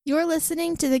You're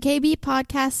listening to the KB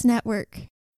Podcast Network.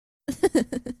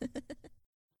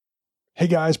 Hey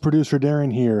guys, producer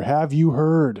Darren here. Have you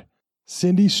heard?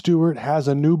 Cindy Stewart has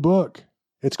a new book.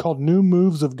 It's called New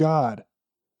Moves of God.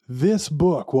 This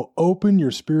book will open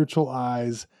your spiritual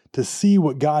eyes to see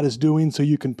what God is doing so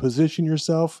you can position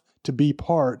yourself to be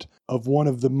part of one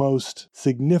of the most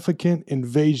significant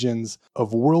invasions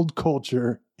of world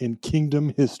culture in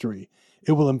kingdom history.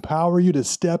 It will empower you to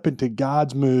step into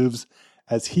God's moves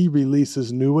as He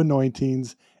releases new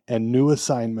anointings and new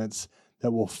assignments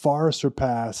that will far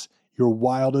surpass your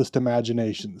wildest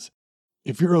imaginations.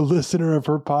 If you're a listener of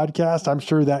her podcast, I'm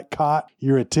sure that caught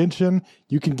your attention.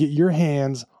 You can get your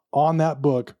hands on that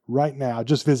book right now.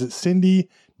 Just visit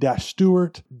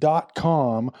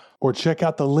cindy-stewart.com or check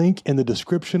out the link in the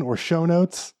description or show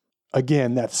notes.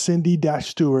 Again, that's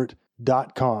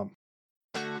cindy-stewart.com.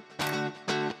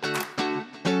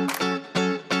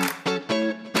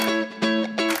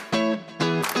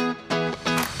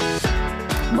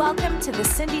 Welcome to the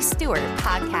Cindy Stewart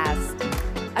Podcast,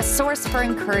 a source for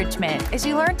encouragement as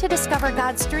you learn to discover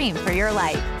God's dream for your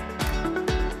life.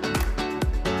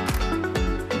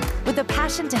 With a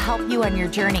passion to help you on your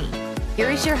journey,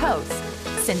 here is your host,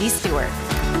 Cindy Stewart.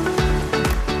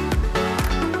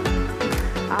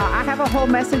 I have a whole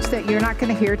message that you're not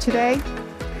going to hear today.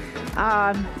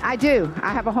 I do.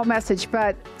 I have a whole message,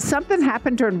 but something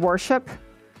happened during worship,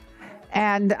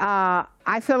 and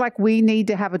I feel like we need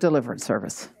to have a deliverance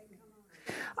service.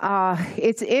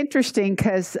 It's interesting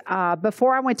because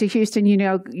before I went to Houston,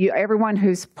 everyone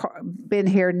who's been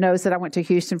here knows that I went to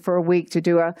Houston for a week to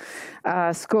do a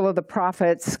School of the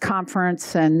Prophets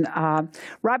conference. And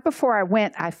right before I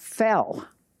went, I fell.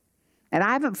 And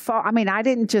I haven't fallen. I mean, I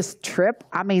didn't just trip.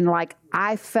 I mean, like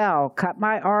I fell, cut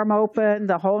my arm open,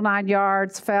 the whole 9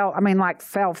 yards, fell. I mean, like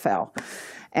fell.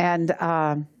 And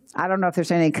I don't know if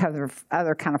there's any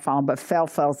other kind of falling, but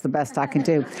fell's the best I can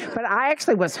do. But I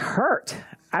actually was hurt.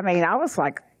 I mean, I was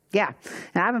like, yeah.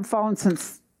 And I haven't fallen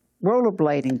since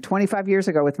rollerblading 25 years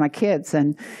ago with my kids.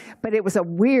 But it was a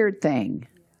weird thing.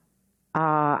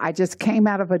 I just came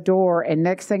out of a door, and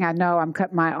next thing I know, I'm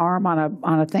cutting my arm on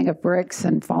a thing of bricks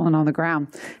and falling on the ground.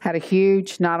 Had a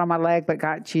huge knot on my leg,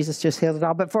 but Jesus just healed it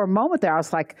all. But for a moment there, I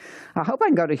was like, I hope I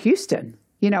can go to Houston.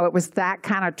 It was that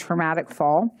kind of traumatic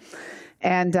fall.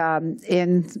 And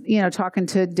in talking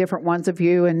to different ones of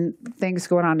you and things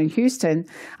going on in Houston,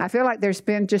 I feel like there's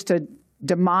been just a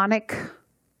demonic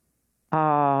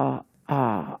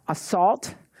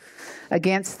assault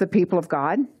against the people of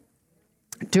God.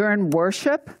 During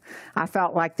worship, I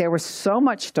felt like there was so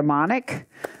much demonic.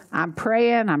 I'm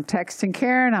praying, I'm texting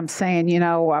Karen, I'm saying,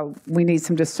 we need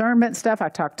some discernment stuff. I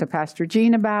talked to Pastor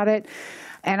Gene about it.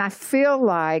 And I feel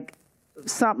like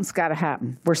something's got to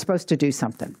happen. We're supposed to do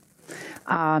something.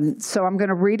 So I'm going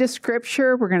to read a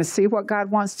scripture. We're going to see what God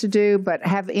wants to do. But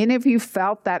have any of you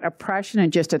felt that oppression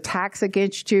and just attacks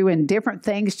against you and different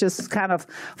things just kind of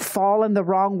fall in the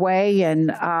wrong way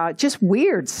and just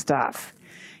weird stuff?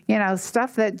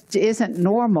 Stuff that isn't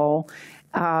normal.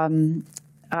 Like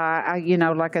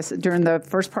I said, during the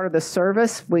first part of the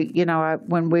service,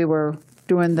 when we were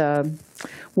doing the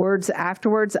words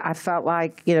afterwards, I felt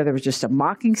like, there was just a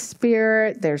mocking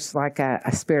spirit. There's like a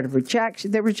spirit of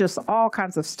rejection. There was just all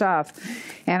kinds of stuff.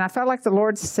 And I felt like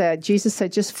Jesus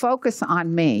said, just focus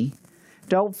on me.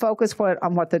 Don't focus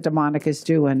on what the demonic is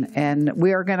doing. And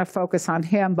we are going to focus on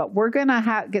Him, but we're going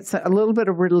to get a little bit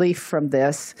of relief from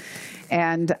this.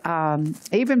 And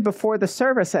even before the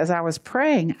service, as I was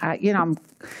praying, I'm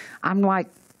like,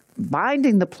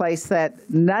 binding the place that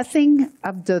nothing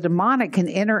of the demonic can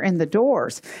enter in the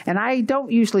doors. And I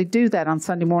don't usually do that on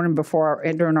Sunday morning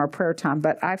during our prayer time,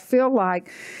 but I feel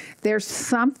like there's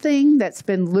something that's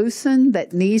been loosened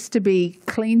that needs to be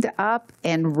cleaned up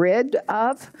and rid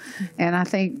of. And I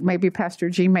think maybe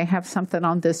Pastor G may have something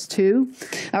on this too.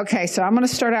 Okay, so I'm going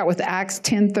to start out with Acts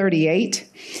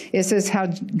 10:38. It says how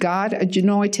God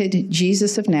anointed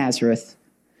Jesus of Nazareth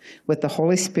with the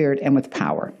Holy Spirit and with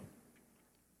power,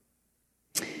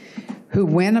 who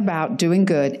went about doing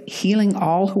good, healing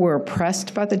all who were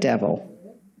oppressed by the devil,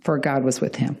 for God was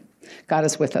with him. God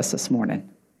is with us this morning.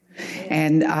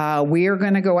 And we are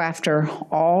going to go after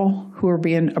all who are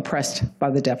being oppressed by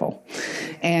the devil.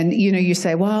 And, you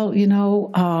say, well,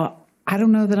 I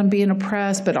don't know that I'm being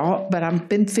oppressed, but I've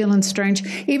been feeling strange.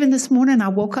 Even this morning I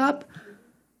woke up,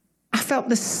 I felt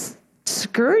this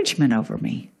discouragement over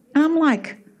me. And I'm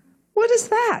like, what is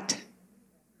that?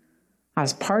 I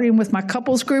was partying with my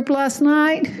couples group last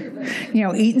night,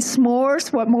 eating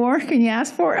s'mores. What more can you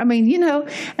ask for? I mean, and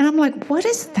I'm like, what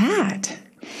is that?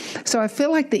 So I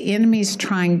feel like the enemy's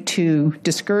trying to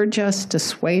discourage us,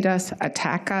 dissuade us,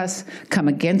 attack us, come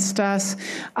against us,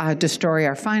 destroy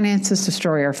our finances,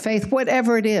 destroy our faith,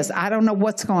 whatever it is. I don't know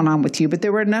what's going on with you, but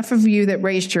there were enough of you that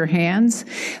raised your hands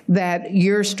that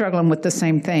you're struggling with the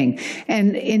same thing.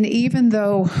 And even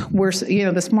though we're,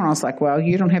 this morning I was like, well,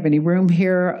 you don't have any room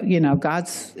here.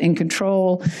 God's in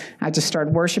control. I just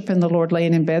started worshiping the Lord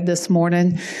laying in bed this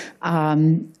morning.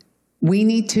 We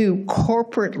need to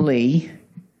corporately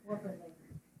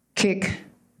kick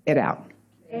it out,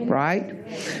 right?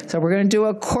 So we're going to do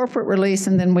a corporate release,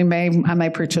 and then I may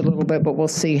preach a little bit, but we'll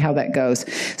see how that goes.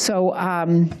 So,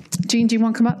 Gene, do you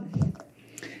want to come up?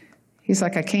 He's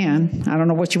like, I can. I don't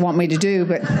know what you want me to do,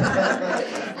 but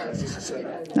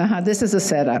this is a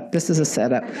setup. This is a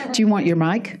setup. Do you want your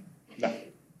mic? No.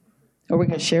 Are we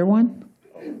going to share one?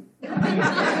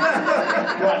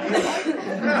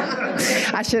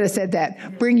 I should have said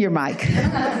that. Bring your mic.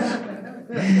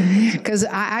 Because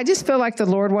I just feel like the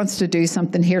Lord wants to do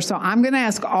something here. So I'm going to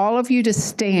ask all of you to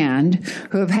stand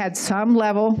who have had some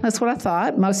level, that's what I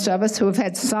thought, most of us who have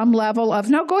had some level of,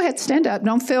 no, go ahead, stand up.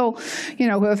 Don't feel,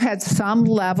 who have had some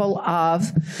level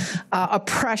of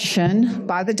oppression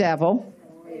by the devil.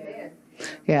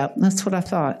 Yeah, that's what I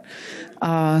thought.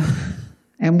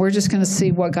 And we're just going to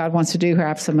see what God wants to do.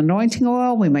 Have some anointing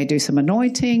oil. We may do some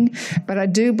anointing. But I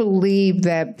do believe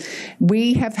that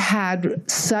we have had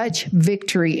such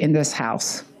victory in this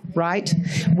house, right?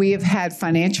 We have had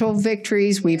financial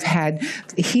victories. We've had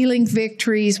healing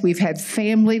victories. We've had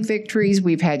family victories.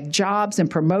 We've had jobs and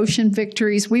promotion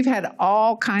victories. We've had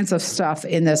all kinds of stuff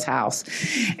in this house.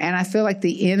 And I feel like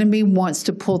the enemy wants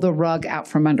to pull the rug out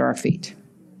from under our feet.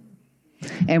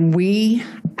 And we,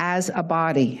 as a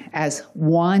body, as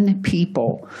one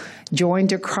people, joined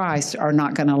to Christ, are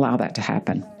not going to allow that to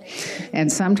happen.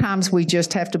 And sometimes we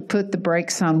just have to put the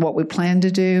brakes on what we plan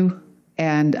to do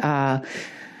and,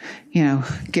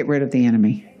 get rid of the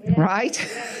enemy. Right?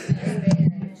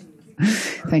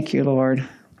 Thank you, Lord.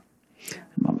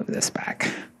 I'm going to move this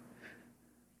back.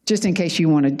 Just in case you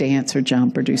want to dance or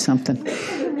jump or do something.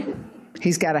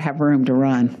 He's got to have room to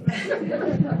run.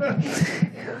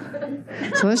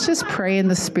 So let's just pray in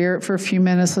the Spirit for a few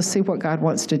minutes. Let's see what God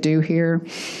wants to do here.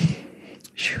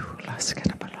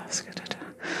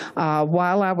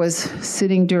 While I was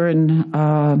sitting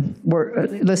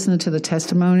listening to the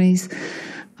testimonies,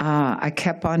 I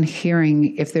kept on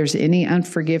hearing if there's any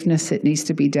unforgiveness that needs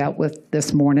to be dealt with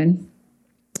this morning.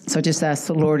 So just ask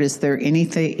the Lord, is there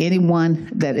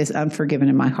anyone that is unforgiven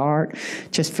in my heart?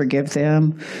 Just forgive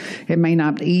them. It may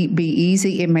not be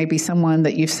easy. It may be someone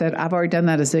that you've said, I've already done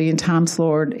that a zillion times,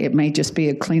 Lord. It may just be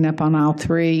a cleanup on aisle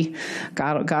 3.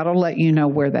 God will let you know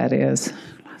where that is.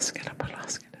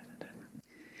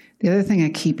 The other thing I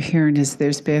keep hearing is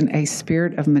there's been a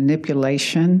spirit of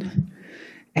manipulation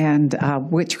and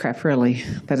witchcraft, really,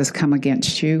 that has come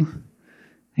against you.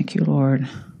 Thank you, Lord.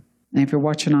 And if you're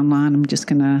watching online, I'm just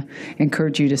going to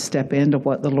encourage you to step into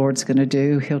what the Lord's going to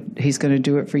do. He's going to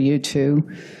do it for you too.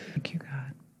 Thank you,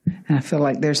 God. And I feel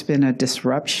like there's been a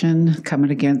disruption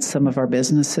coming against some of our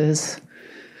businesses.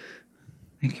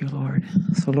 Thank you, Lord.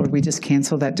 So, Lord, we just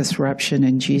cancel that disruption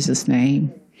in Jesus'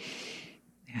 name.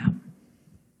 Yeah.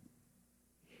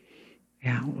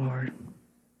 Yeah, Lord.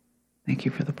 Thank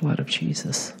you for the blood of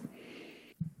Jesus.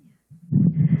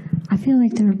 I feel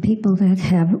like there are people that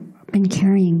have been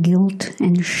carrying guilt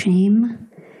and shame.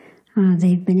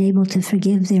 They've been able to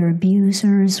forgive their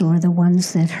abusers or the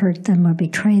ones that hurt them or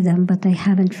betray them, but they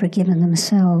haven't forgiven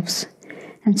themselves.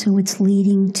 And so it's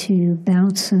leading to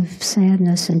bouts of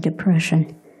sadness and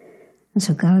depression. And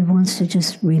so God wants to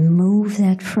just remove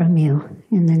that from you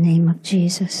in the name of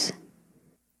Jesus.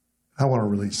 I want to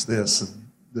release this, and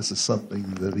this is something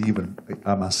that even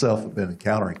I myself have been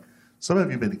encountering. Some of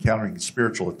you have been encountering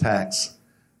spiritual attacks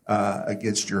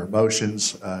against your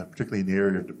emotions, particularly in the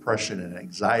area of depression and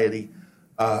anxiety,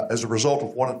 as a result of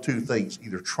one of two things,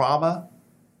 either trauma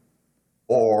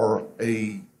or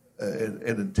an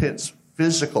intense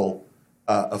physical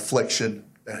affliction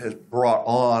that has brought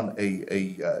on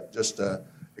just an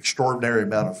extraordinary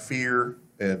amount of fear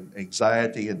and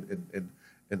anxiety and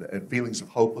feelings of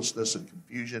hopelessness and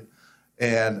confusion.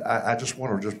 And I just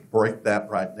want to just break that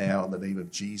right now in the name of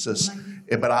Jesus.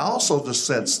 But I also just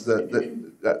sense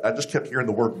that I just kept hearing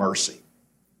the word mercy.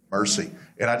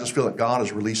 And I just feel that God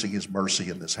is releasing his mercy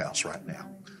in this house right now.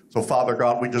 So, Father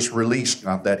God, we just release,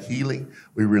 God, that healing.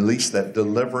 We release that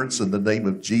deliverance in the name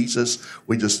of Jesus.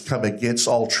 We just come against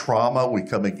all trauma. We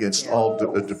come against all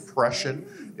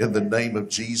depression in the name of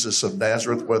Jesus of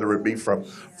Nazareth, whether it be from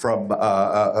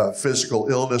physical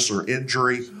illness or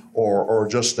injury or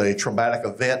just a traumatic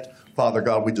event. Father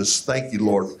God, we just thank you,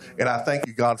 Lord. And I thank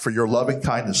you, God, for your loving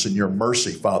kindness and your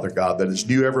mercy, Father God, that is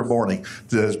new every morning,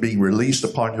 that is being released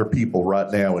upon your people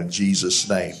right now in Jesus'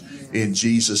 name. In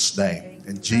Jesus' name.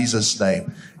 In Jesus'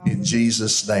 name. In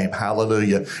Jesus' name.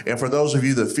 Hallelujah. And for those of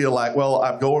you that feel like, well,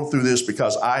 I'm going through this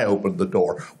because I opened the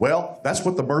door. Well, that's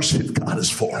what the mercy of God is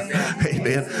for.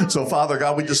 Amen. So, Father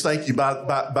God, we just thank you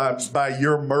by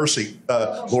your mercy,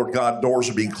 Lord God, doors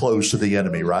are being closed to the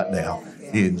enemy right now.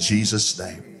 In Jesus'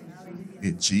 name.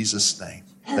 In Jesus' name.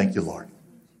 Thank you, Lord.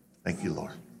 Thank you,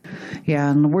 Lord. Yeah,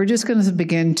 and we're just going to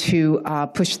begin to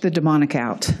push the demonic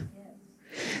out.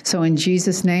 So in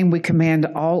Jesus' name, we command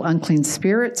all unclean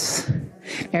spirits,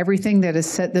 everything that has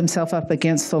set themselves up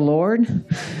against the Lord,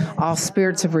 all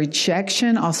spirits of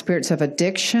rejection, all spirits of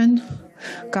addiction,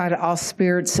 God, all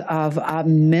spirits of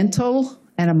mental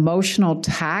and emotional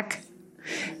attack.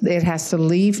 It has to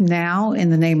leave now in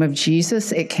the name of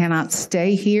Jesus. It cannot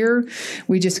stay here.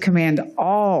 We just command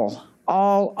all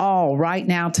right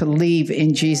now to leave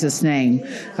in Jesus' name.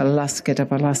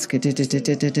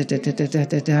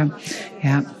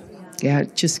 Yeah,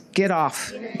 just get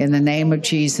off in the name of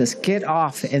Jesus. Get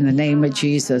off in the name of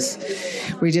Jesus.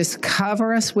 We just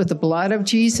cover us with the blood of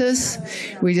Jesus.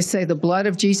 We just say the blood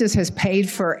of Jesus has paid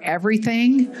for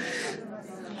everything.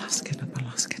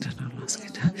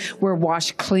 We're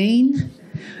washed clean.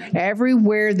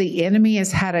 Everywhere the enemy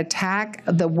has had attack,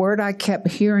 the word I kept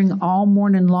hearing all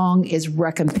morning long is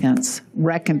recompense.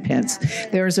 Recompense.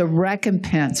 There's a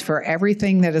recompense for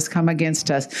everything that has come against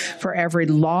us, for every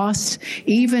loss.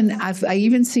 I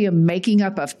even see a making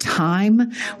up of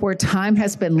time, where time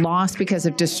has been lost because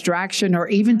of distraction or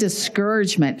even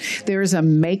discouragement. There is a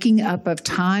making up of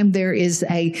time. There is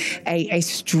a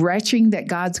stretching that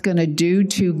God's going to do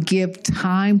to give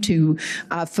time to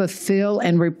fulfill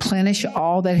and replenish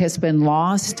all that has been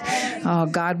lost.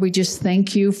 God, we just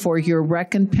thank you for your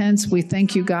recompense. We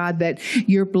thank you, God, that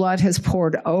your blood has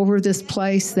poured over this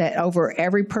place, that over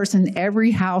every person, every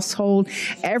household,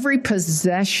 every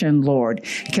possession, Lord,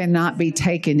 cannot be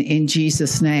taken in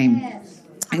Jesus' name.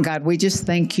 And God, we just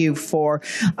thank you for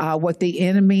what the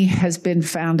enemy has been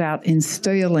found out in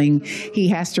stealing. He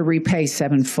has to repay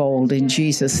sevenfold in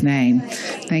Jesus' name.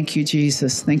 Thank you,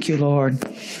 Jesus. Thank you, Lord.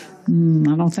 I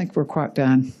don't think we're quite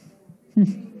done.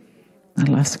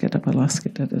 Thank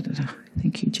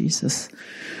you, Jesus.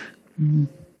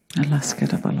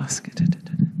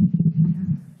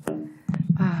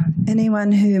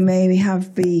 Anyone who may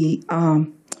be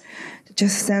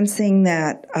just sensing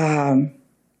that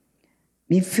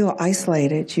you feel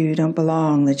isolated, you don't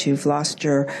belong, that you've lost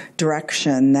your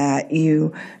direction, that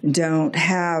you don't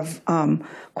have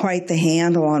quite the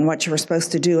handle on what you were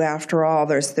supposed to do after all.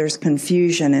 There's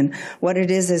confusion, and what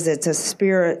it is it's a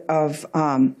spirit of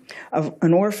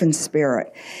an orphan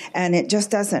spirit, and it just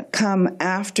doesn't come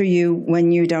after you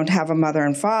when you don't have a mother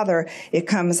and father. It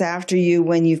comes after you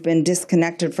when you've been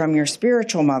disconnected from your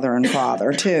spiritual mother and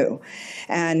father too.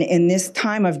 And in this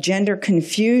time of gender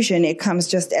confusion, it comes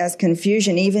just as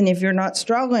confusion, even if you're not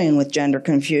struggling with gender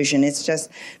confusion. It's just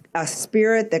a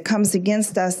spirit that comes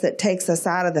against us that takes us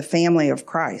out of the family of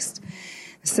Christ.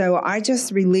 So I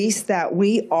just release that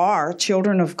we are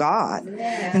children of God,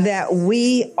 that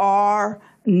we are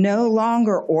no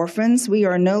longer orphans. We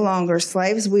are no longer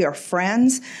slaves. We are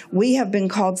friends. We have been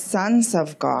called sons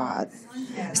of God.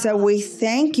 So we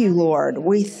thank you, Lord.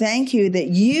 We thank you that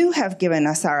you have given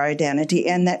us our identity,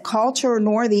 and that culture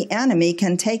nor the enemy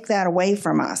can take that away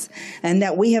from us, and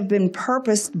that we have been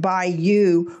purposed by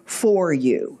you for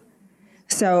you.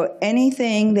 So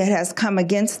anything that has come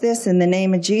against this, in the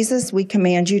name of Jesus, we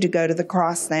command you to go to the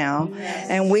cross now. Yes.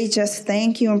 And we just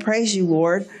thank you and praise you,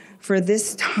 Lord, for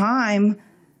this time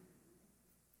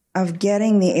of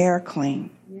getting the air clean.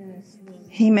 Yes.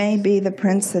 He may be the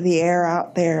prince of the air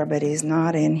out there, but he's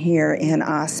not in here in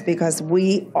us, because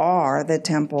we are the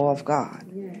temple of God.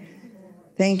 Yes.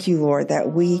 Thank you, Lord,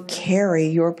 that we carry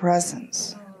your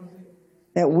presence,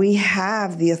 that we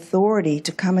have the authority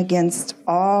to come against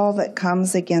all that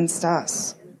comes against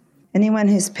us. Anyone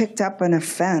who's picked up an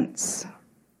offense,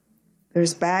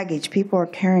 there's baggage. People are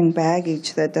carrying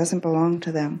baggage that doesn't belong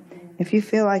to them. If you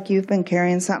feel like you've been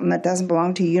carrying something that doesn't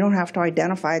belong to you, you don't have to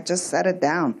identify it. Just set it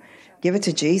down. Give it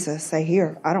to Jesus. Say,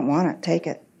 here, I don't want it. Take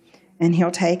it. And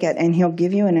he'll take it, and he'll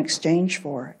give you an exchange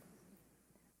for it.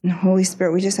 And Holy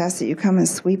Spirit, we just ask that you come and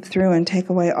sweep through and take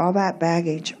away all that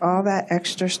baggage, all that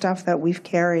extra stuff that we've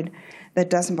carried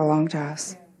that doesn't belong to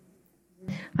us.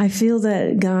 I feel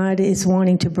that God is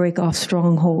wanting to break off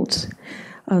strongholds.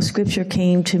 scripture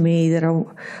came to me that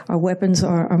our weapons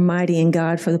are mighty in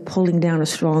God for the pulling down of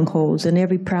strongholds and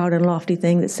every proud and lofty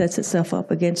thing that sets itself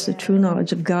up against the true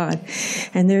knowledge of God.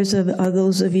 And there's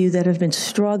those of you that have been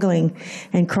struggling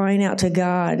and crying out to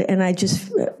God. And I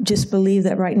just believe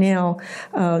that right now,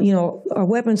 our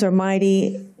weapons are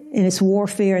mighty. And it's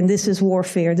warfare, and this is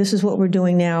warfare. This is what we're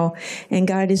doing now. And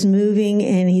God is moving,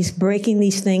 and he's breaking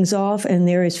these things off, and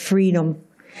there is freedom.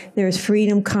 There is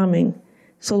freedom coming.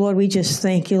 So, Lord, we just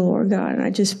thank you, Lord God. And I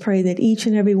just pray that each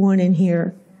and every one in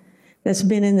here that's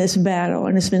been in this battle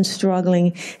and has been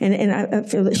struggling, and I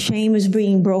feel that shame is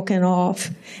being broken off,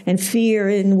 and fear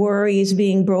and worry is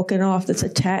being broken off that's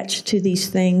attached to these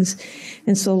things.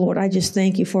 And so, Lord, I just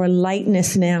thank you for a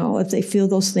lightness now if they feel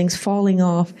those things falling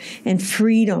off, and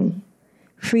freedom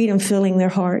filling their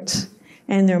hearts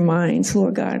and their minds,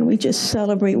 Lord God. And we just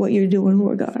celebrate what you're doing,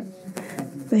 Lord God.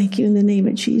 Thank you in the name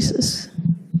of Jesus.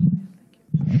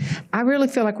 I really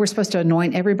feel like we're supposed to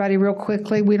anoint everybody real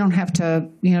quickly. We don't have to,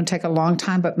 take a long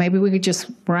time, but maybe we could just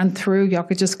run through. Y'all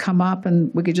could just come up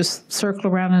and we could just circle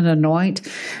around and anoint.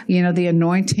 The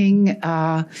anointing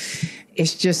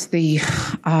is just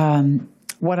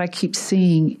what I keep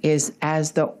seeing is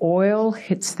as the oil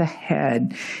hits the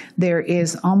head, there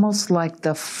is almost like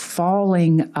the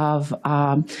falling of,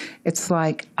 it's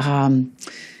like,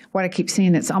 what I keep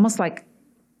seeing, it's almost like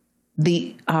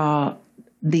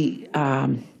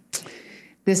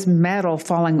this metal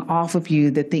falling off of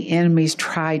you that the enemies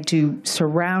tried to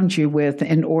surround you with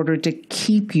in order to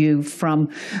keep you from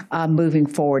moving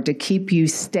forward, to keep you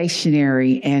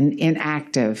stationary and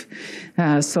inactive.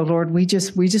 So, Lord, we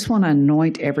just want to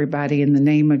anoint everybody in the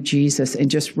name of Jesus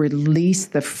and just release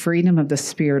the freedom of the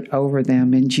Spirit over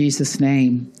them in Jesus'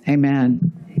 name.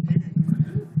 Amen.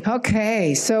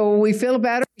 Okay, so we feel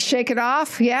better. Shake it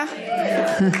off, yeah?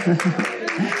 Woo,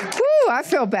 I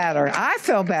feel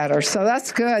better. So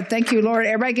that's good. Thank you, Lord.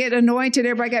 Everybody get anointed.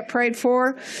 Everybody get prayed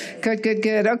for.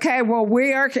 Good. Okay, well,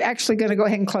 we are actually going to go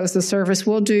ahead and close the service.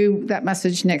 We'll do that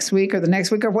message next week or the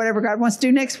next week or whatever God wants to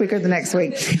do next week or the next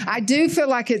week. I do feel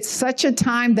like it's such a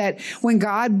time that when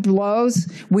God blows,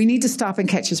 we need to stop and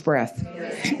catch his breath.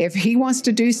 If he wants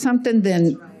to do something,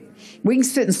 then we can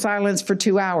sit in silence for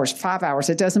 2 hours, 5 hours.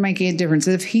 It doesn't make any difference.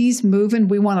 If he's moving,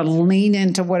 we want to lean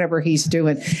into whatever he's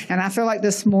doing. And I feel like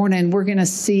this morning we're going to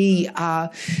see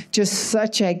just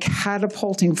such a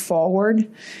catapulting forward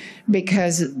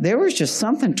because there was just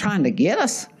something trying to get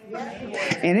us.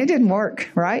 And it didn't work,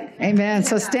 right? Amen.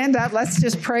 So stand up. Let's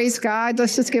just praise God.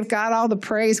 Let's just give God all the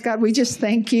praise. God, we just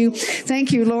thank you.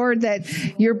 Thank you, Lord, that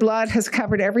your blood has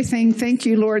covered everything. Thank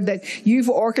you, Lord, that you've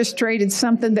orchestrated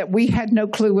something that we had no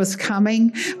clue was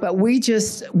coming. But we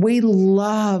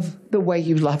love the way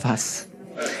you love us.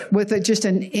 With just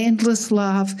an endless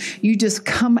love, you just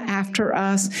come after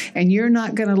us, and you're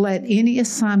not going to let any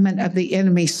assignment of the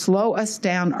enemy slow us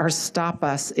down or stop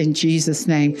us in Jesus'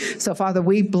 name. So, Father,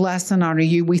 we bless and honor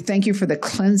you. We thank you for the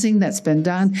cleansing that's been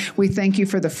done. We thank you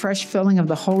for the fresh filling of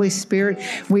the Holy Spirit.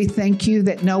 We thank you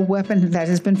that no weapon that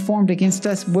has been formed against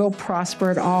us will prosper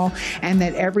at all, and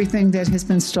that everything that has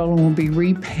been stolen will be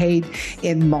repaid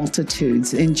in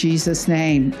multitudes. In Jesus'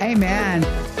 name, amen.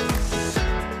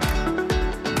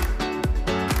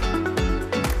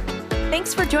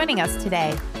 Thanks for joining us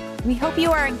today. We hope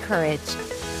you are encouraged.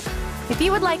 If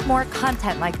you would like more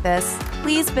content like this,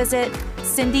 please visit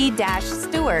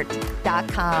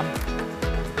cindy-stewart.com.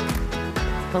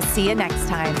 We'll see you next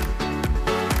time.